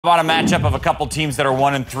About a matchup of a couple teams that are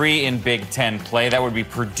 1-3 in Big Ten play. That would be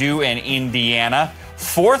Purdue and Indiana.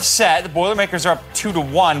 Fourth set, the Boilermakers are up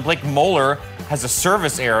 2-1. Blake Moeller has a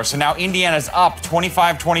service error, so now Indiana's up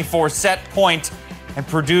 25-24 set point, and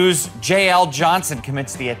Purdue's J.L. Johnson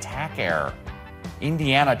commits the attack error.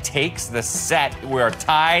 Indiana takes the set. We are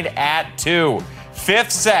tied at 2.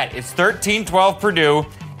 Fifth set, it's 13-12 Purdue.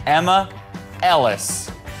 Emma Ellis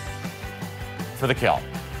for the kill.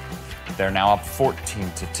 They're now up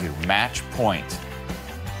 14-2. Match point.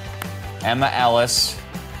 Emma Ellis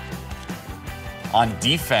on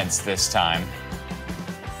defense this time.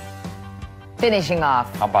 Finishing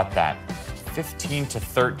off. How about that?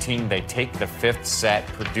 15-13. They take the fifth set.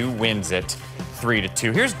 Purdue wins it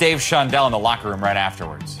 3-2. Here's Dave Shondell in the locker room right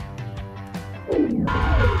afterwards.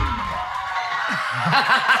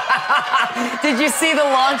 Did you see the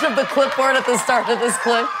launch of the clipboard at the start of this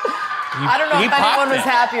clip? I don't know if anyone was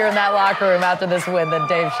happier in that locker room after this win than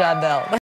Dave Shondell.